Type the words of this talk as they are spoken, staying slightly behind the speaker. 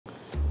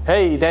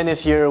Hey,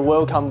 Dennis here.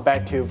 Welcome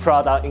back to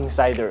Product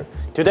Insider.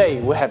 Today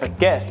we have a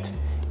guest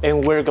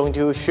and we're going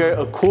to share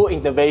a cool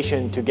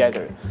innovation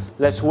together.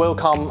 Let's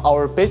welcome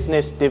our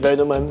Business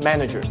Development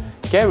Manager,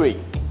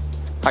 Gary.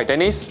 Hi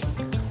Dennis.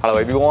 Hello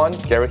everyone,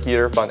 Gary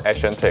here from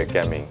Axiomtek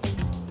Gaming.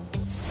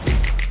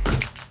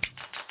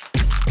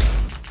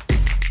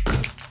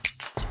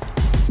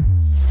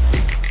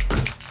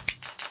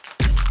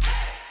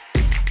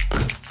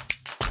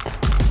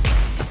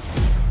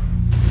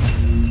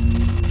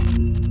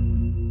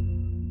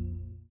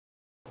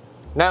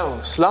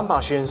 Now, slot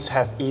machines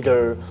have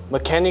either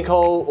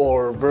mechanical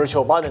or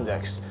virtual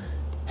bottlenecks.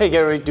 Hey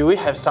Gary, do we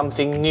have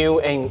something new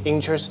and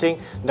interesting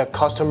that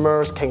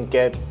customers can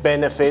get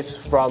benefits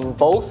from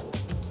both?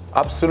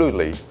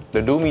 Absolutely.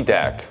 The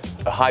LumiDeck,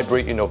 a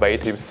hybrid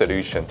innovative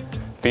solution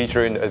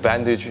featuring the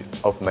advantage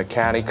of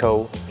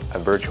mechanical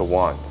and virtual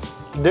ones.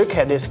 Look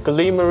at this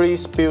glimmering,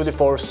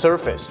 beautiful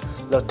surface.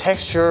 The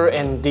texture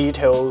and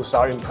details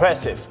are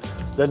impressive.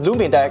 The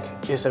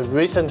LumiDeck is a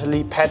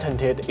recently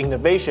patented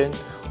innovation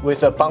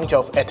with a bunch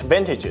of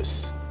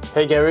advantages.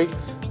 Hey Gary,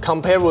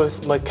 compared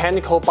with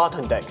mechanical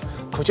bottleneck,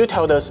 could you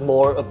tell us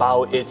more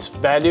about its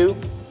value?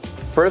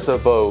 First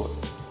of all,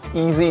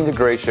 easy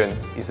integration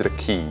is the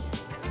key.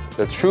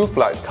 The true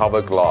flat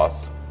cover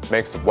glass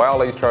makes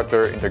wireless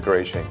charger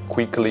integration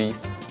quickly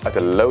at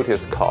the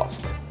lowest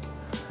cost.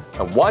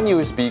 And one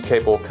USB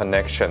cable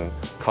connection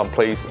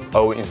completes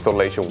all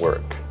installation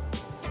work.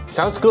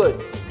 Sounds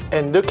good.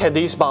 And look at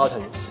these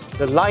buttons.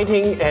 The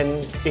lighting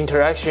and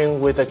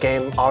interaction with the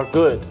game are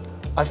good.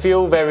 I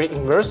feel very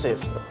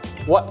immersive.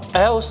 What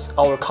else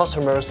our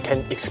customers can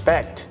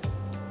expect?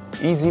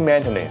 Easy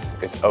maintenance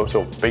is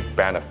also a big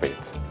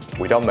benefit.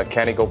 Without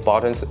mechanical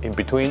buttons in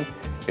between,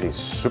 it is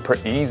super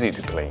easy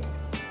to clean.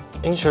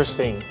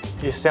 Interesting.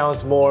 It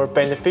sounds more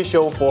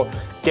beneficial for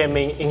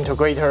gaming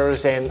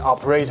integrators and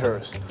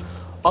operators.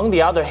 On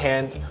the other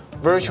hand,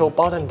 virtual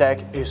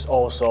bottleneck is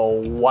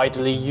also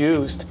widely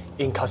used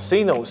in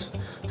casinos.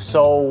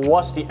 So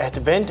what's the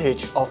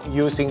advantage of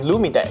using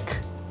LumiDeck?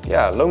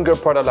 Yeah, longer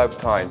product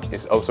lifetime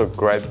is also a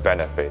great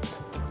benefit.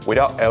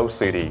 Without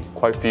LCD,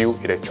 quite few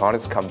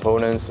electronics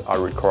components are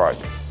required.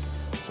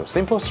 So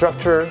simple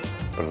structure,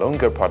 but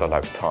longer product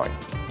lifetime.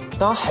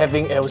 Not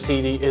having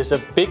LCD is a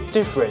big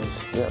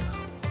difference. Yeah.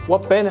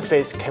 What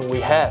benefits can we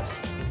have?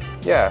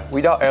 Yeah,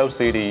 without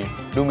LCD,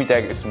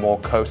 LumiDeck is more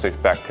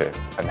cost-effective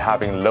and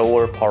having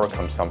lower power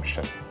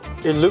consumption.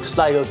 It looks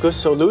like a good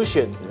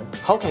solution. Yeah.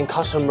 How can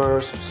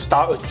customers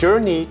start a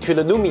journey to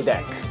the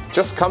LumiDeck?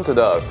 Just come to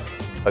us.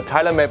 A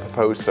tailor-made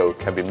proposal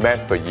can be made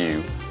for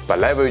you by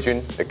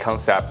leveraging the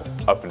concept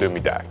of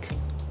LumiDeck.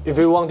 If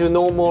you want to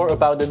know more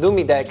about the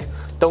LumiDeck,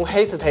 don't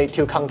hesitate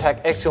to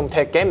contact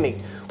Axiomtek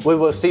Gaming. We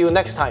will see you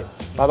next time.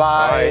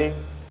 Bye-bye.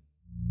 Bye.